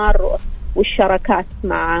الاستثمار والشراكات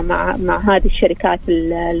مع هذه الشركات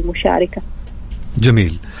المشاركة.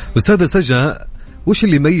 جميل. أستاذة سجا، وش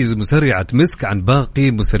اللي يميز مسرعة مسك عن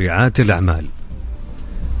باقي مسرعات الأعمال؟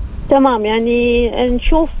 تمام. يعني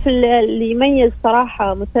نشوف اللي يميز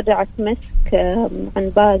صراحة مسرعة مسك عن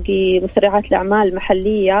باقي مسرعات الأعمال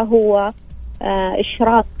المحلية هو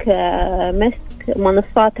إشراك مسك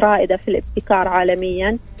منصات رائدة في الابتكار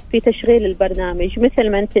عالميا في تشغيل البرنامج،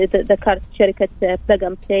 مثل ما أنت ذكرت شركة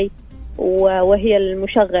بلغ بلاي وهي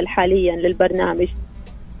المشغل حاليا للبرنامج.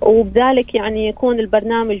 وبذلك يعني يكون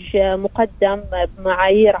البرنامج مقدم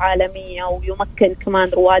بمعايير عالمية ويمكن كمان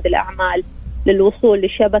رواد الأعمال للوصول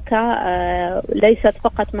لشبكة ليست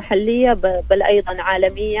فقط محلية بل أيضا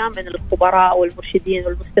عالمية من الخبراء والمرشدين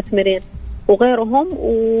والمستثمرين وغيرهم،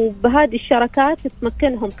 وبهذه الشراكات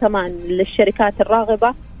تمكنهم كمان للشركات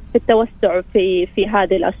الراغبة في التوسع في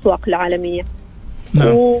هذه الأسواق العالمية.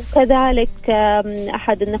 وكذلك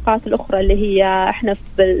أحد النقاط الأخرى اللي هي إحنا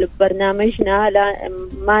في برنامجنا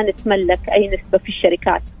ما نتملك أي نسبة في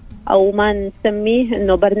الشركات، أو ما نسميه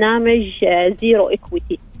إنه برنامج زيرو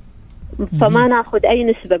إكويتي، فما نأخذ أي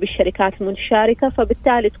نسبة بالشركات المشاركة،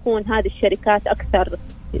 فبالتالي تكون هذه الشركات أكثر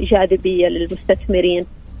جاذبية للمستثمرين.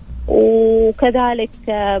 وكذلك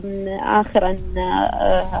آخرا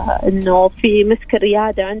إنه في مسك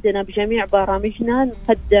الريادة عندنا بجميع برامجنا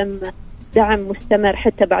نقدم دعم مستمر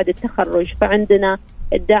حتى بعد التخرج، فعندنا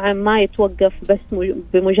الدعم ما يتوقف بس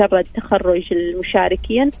بمجرد تخرج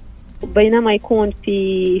المشاركين، بينما يكون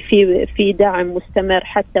في دعم مستمر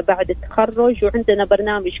حتى بعد التخرج، وعندنا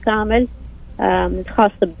برنامج كامل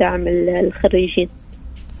خاص بدعم الخريجين.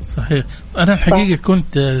 صحيح. أنا الحقيقة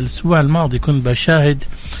كنت الأسبوع الماضي كنت بشاهد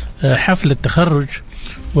حفل التخرج،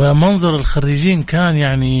 ومنظر الخريجين كان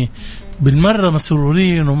يعني بالمرة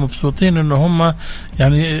مسرورين ومبسوطين إنه هم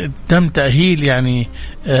يعني تم تأهيل يعني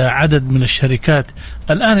عدد من الشركات.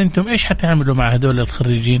 الآن أنتم إيش حتعملوا مع هذول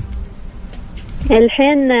الخريجين؟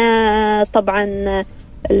 الحين طبعا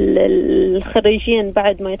الخريجين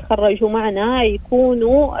بعد ما يتخرجوا معنا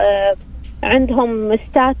يكونوا عندهم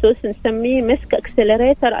ستاتوس نسميه مسك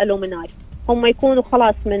اكسلريتر الومناي، هم يكونوا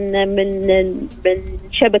خلاص من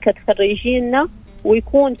شبكة خريجيننا،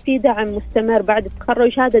 ويكون في دعم مستمر بعد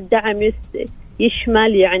التخرج. هذا الدعم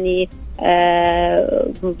يشمل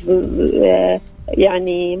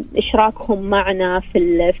يعني إشراكهم معنا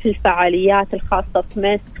في الفعاليات الخاصة في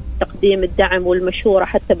مسك، تقديم الدعم والمشورة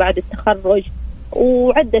حتى بعد التخرج،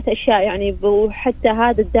 وعدة أشياء يعني. وحتى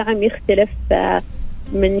هذا الدعم يختلف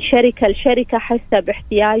من شركة لشركة حسب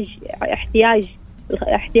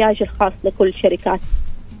احتياج الخاص لكل شركات.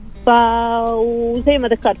 وزي ما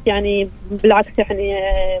ذكرت يعني بالعكس يعني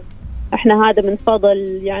احنا هذا من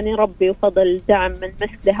فضل يعني ربي وفضل دعم من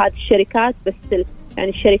مسك لهذه الشركات، بس يعني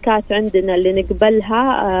الشركات عندنا اللي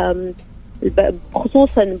نقبلها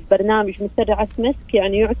خصوصا برنامج مسرعة مسك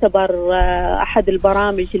يعني يعتبر أحد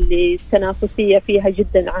البرامج اللي التنافسية فيها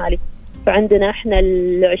جدا عالي. فعندنا احنا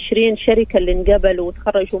 20 شركة اللي انقبلوا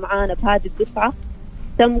وتخرجوا معانا بهذه الدفعة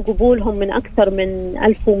تم قبولهم من أكثر من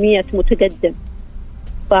 1100 متقدم.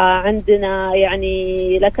 فعندنا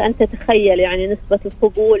يعني لك أن تتخيل يعني نسبة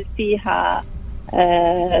القبول فيها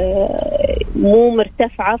مو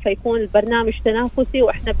مرتفعة، فيكون البرنامج تنافسي،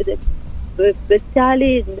 وإحنا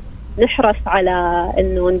بالتالي نحرص على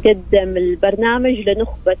أنه نقدم البرنامج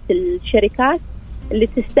لنخبة الشركات اللي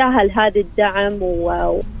تستاهل هذا الدعم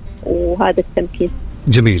وهذا التمكين.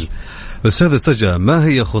 جميل. أستاذة سجا، ما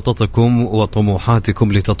هي خططكم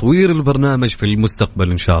وطموحاتكم لتطوير البرنامج في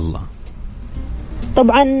المستقبل إن شاء الله؟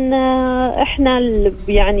 طبعا احنا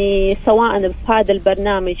يعني سواء بهذا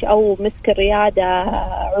البرنامج او مسك الريادة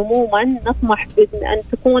عموما نطمح بأن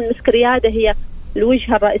تكون مسك الريادة هي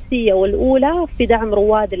الوجهة الرئيسية والأولى في دعم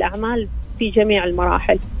رواد الأعمال في جميع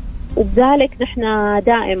المراحل، وبذلك نحن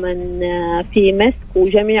دائما في مسك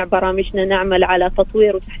وجميع برامجنا نعمل على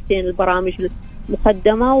تطوير وتحسين البرامج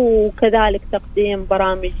المقدمة، وكذلك تقديم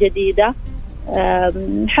برامج جديدة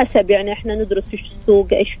حسب يعني احنا ندرس السوق،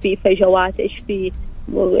 ايش في فجوات، ايش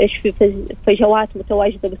في فجوات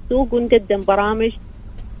متواجدة بالسوق، ونقدم برامج.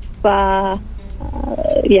 ف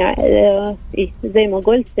يعني زي ما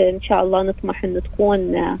قلت إن شاء الله نطمح أن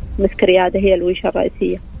تكون مسك الريادة هي الوجهة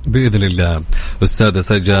الرئيسية بإذن الله. أستاذة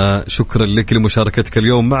سجا، شكرا لك لمشاركتك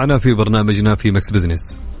اليوم معنا في برنامجنا في مكس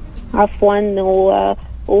بزنس. عفوا.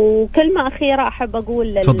 وكلمة أخيرة أحب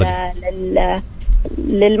أقول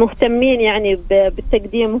للمهتمين يعني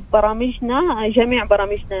بالتقديم في برامجنا، جميع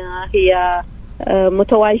برامجنا هي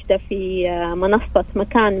متواجدة في منصة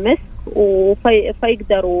مكان مسك،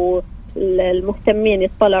 وفيقدروا المهتمين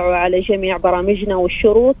يطلعوا على جميع برامجنا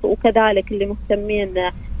والشروط، وكذلك اللي مهتمين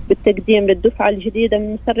بالتقديم للدفعة الجديدة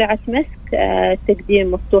من مسرعة مسك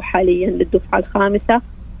التقديم مفتوح حاليا للدفعة الخامسة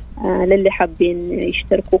للي حابين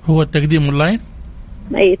يشتركوا. هو التقديم أونلاين؟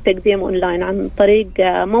 أي التقديم أونلاين عن طريق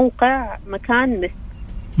موقع مكان مسك.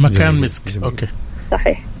 مكان مسك. أوكي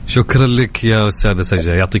صحيح. شكرا لك يا أستاذة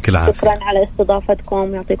سجا، يعطيك العافية. شكرا على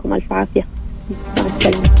استضافتكم، يعطيكم ألف عافية.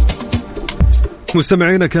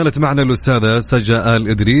 مستمعينا، كانت معنا الأستاذة سجا آل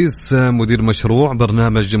إدريس مدير مشروع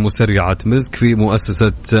برنامج مسرعة مسك في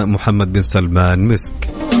مؤسسة محمد بن سلمان مسك.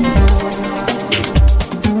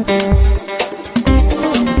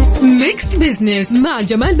 ميكس بزنس مع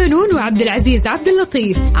جمال بنون وعبد العزيز عبد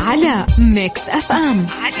اللطيف على ميكس اف ام.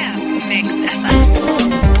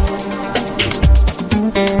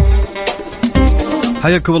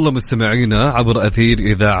 حياكم الله مستمعينا عبر أثير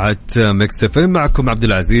إذاعة ميكس اف ام، معكم عبد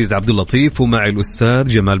العزيز عبد اللطيف ومعي الأستاذ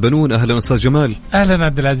جمال بنون. أهلا أستاذ جمال. أهلا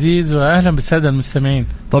عبد العزيز وأهلا بالسادة المستمعين.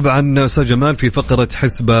 طبعا أستاذ جمال، في فقرة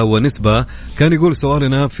حسبة ونسبة كان يقول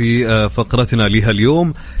سؤالنا في فقرتنا لها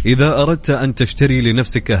اليوم: إذا أردت أن تشتري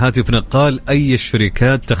لنفسك هاتف نقال أي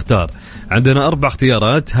الشركات تختار؟ عندنا 4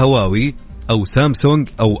 اختيارات: هواوي أو سامسونج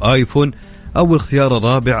أو آيفون، أو الاختيار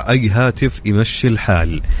الرابع أي هاتف يمشي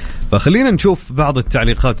الحال. فخلينا نشوف بعض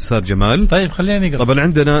التعليقات أستاذ جمال. طيب خلينا نقرأ. طبعا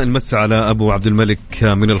عندنا نمس على أبو عبد الملك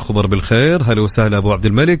من الخبر بالخير. هلا وسهلا أبو عبد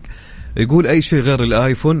الملك. يقول أي شيء غير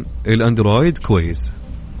الآيفون الأندرويد كويس.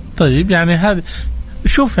 طيب يعني هذا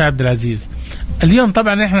شوف يا عبد العزيز، اليوم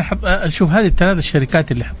طبعا احنا نشوف هذه ال3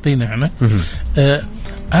 الشركات اللي حاطينها احنا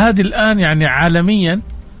هذه الآن يعني عالميا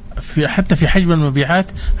حتى في حجم المبيعات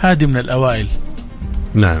هذه من الأوائل.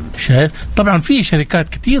 نعم شايف. طبعا في شركات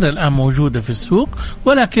كثيرة الآن موجودة في السوق،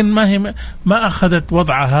 ولكن ما أخذت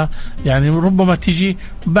وضعها، يعني ربما تيجي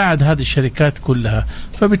بعد هذه الشركات كلها.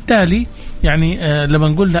 فبالتالي يعني لما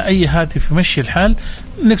نقول لها أي هاتف يمشي الحال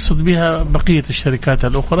نقصد بها بقية الشركات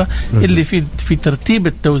الأخرى اللي في ترتيب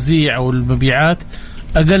التوزيع أو المبيعات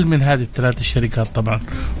أقل من هذه ال3 الشركات. طبعا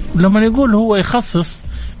لما نقول هو يخصص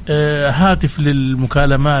هاتف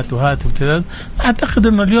للمكالمات وهاتف لل، أعتقد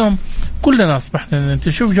أنه اليوم كلنا أصبحنا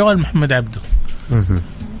تشوف جوال محمد عبده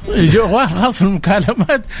جوال خاص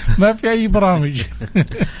بالمكالمات ما في أي برامج.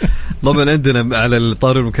 طبعا عندنا على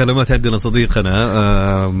طار المكالمات عندنا صديقنا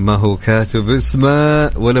ما هو كاتب اسمه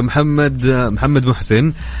ولا محمد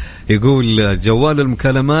محسن، يقول جوال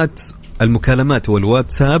المكالمات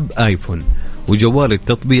والواتساب آيفون، وجوال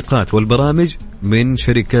التطبيقات والبرامج من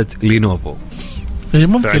شركة لينوفو.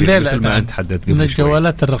 ممكن لا ما أنت حددت من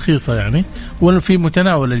الجوالات الرخيصة يعني، ولا في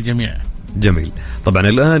متناول الجميع. جميل. طبعا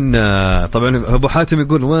الآن طبعا أبو حاتم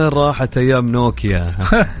يقول وين راحت أيام نوكيا؟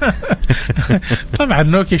 طبعا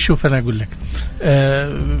نوكيا شوف أنا أقول لك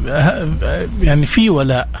يعني في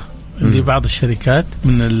ولاء لبعض الشركات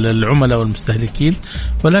من العملاء والمستهلكين،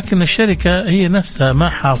 ولكن الشركة هي نفسها ما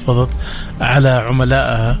حافظت على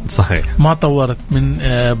عملائها. صحيح. ما طورت من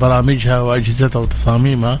برامجها وأجهزتها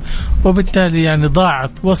وتصاميمها، وبالتالي يعني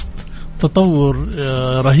ضاعت وسط تطور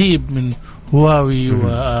رهيب من هواوي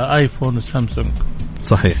وايفون وسامسونج.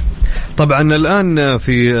 صحيح. طبعا الآن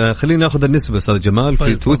في خلينا ناخذ النسبة أستاذ جمال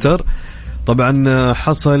في تويتر. طبعا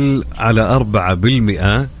حصل على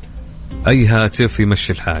 4% أي هاتف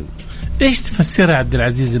يمشي الحال. ايش تفسرها عبد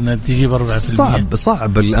العزيز انها تجيب 4%؟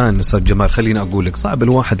 صعب الآن أستاذ جمال، خلينا أقول لك صعب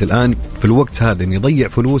الواحد الآن في الوقت هذا إن يضيع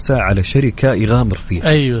فلوسه على شركة يغامر فيها.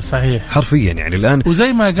 أيوة صحيح حرفيا يعني الآن.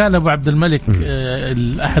 وزي ما قال أبو عبد الملك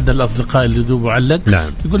أحد الأصدقاء اللي دوبوا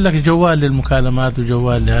علق يقول لك جوال للمكالمات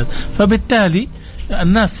وجوال لهذا، فبالتالي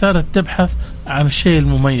الناس صارت تبحث عن الشيء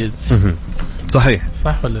المميز. صحيح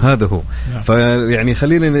صح ولا هذا هو. فيعني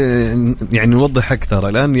خلينا يعني نوضح أكثر.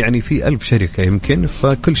 الآن يعني في 1000 شركة يمكن،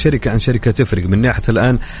 فكل شركة عن شركة تفرق من ناحية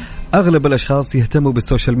الآن أغلب الأشخاص يهتموا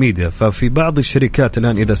بالسوشيال ميديا، ففي بعض الشركات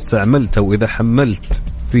الآن إذا استعملت أو إذا حملت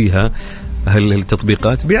فيها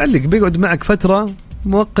التطبيقات بيقعد معك فترة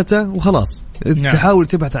مؤقتة وخلاص تحاول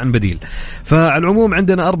تبحث عن بديل. فعلى العموم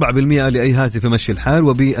عندنا 4% لأي هاتف يمشي الحال،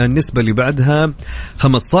 وبالنسبة اللي بعدها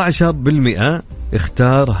 15%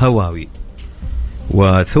 اختار هواوي،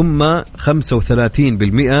 وثم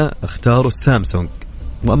 35% اختاروا السامسونج،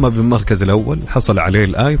 وأما بالمركز الأول حصل عليه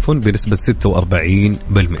الآيفون بنسبة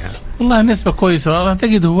 46%. والله نسبة كويسة.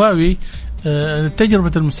 أعتقد هواوي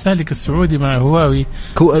تجربة المستهلك السعودي مع هواوي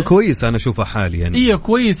كويسة، أنا أشوفها حاليا يعني. هي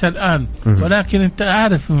كويسة الآن، ولكن أنت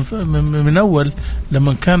عارف من أول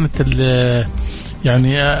لما كانت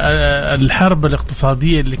يعني الحرب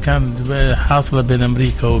الاقتصادية اللي كانت حاصلة بين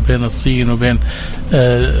أمريكا وبين الصين وبين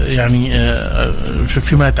يعني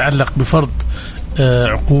فيما يتعلق بفرض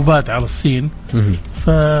عقوبات على الصين،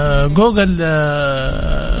 فجوجل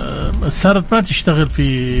صارت ما تشتغل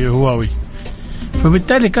في هواوي،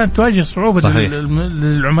 فبالتالي كانت تواجه صعوبة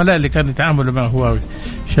للعملاء اللي كانوا يتعاملوا مع هواوي،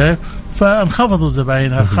 شايف؟ فانخفضوا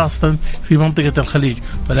زباينها خاصة في منطقة الخليج،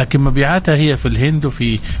 ولكن مبيعاتها هي في الهند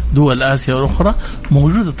وفي دول آسيا الأخرى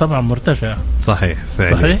موجودة طبعا مرتفعة. صحيح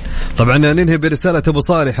فعلا. صحيح. طبعا ننهي برسالة أبو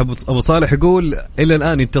صالح. أبو صالح يقول إلى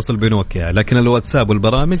الآن يتصل بنوكيا، لكن الواتساب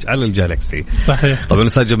والبرامج على الجالكسي. صحيح. طبعا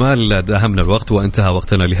أستاذ جمال داهمنا الوقت وانتهى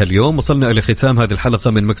وقتنا لها اليوم، وصلنا إلى ختام هذه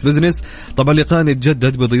الحلقة من مكس بزنس. طبعا لقاء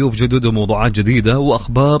يتجدد بضيوف جدد وموضوعات جديدة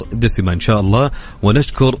وأخبار دسمة إن شاء الله،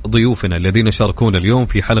 ونشكر ضيوفنا الذين شاركونا اليوم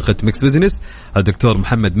في حلقة مكس بزنس. الدكتور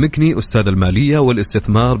محمد مكني أستاذ المالية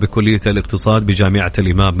والاستثمار بكلية الاقتصاد بجامعة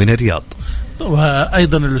الإمام من الرياض،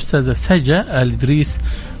 وأيضا الأستاذة سجا الإدريس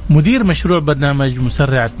مدير مشروع برنامج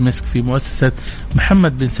مسرعة مسك في مؤسسة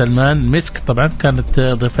محمد بن سلمان مسك، طبعا كانت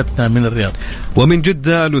ضيفتنا من الرياض. ومن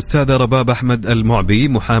جدة الأستاذة رباب أحمد المعبي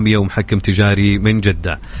محامية ومحكم تجاري من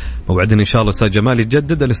جدة. موعدنا إن شاء الله أستاذ جمال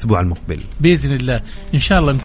يتجدد الأسبوع المقبل بإذن الله إن شاء الله.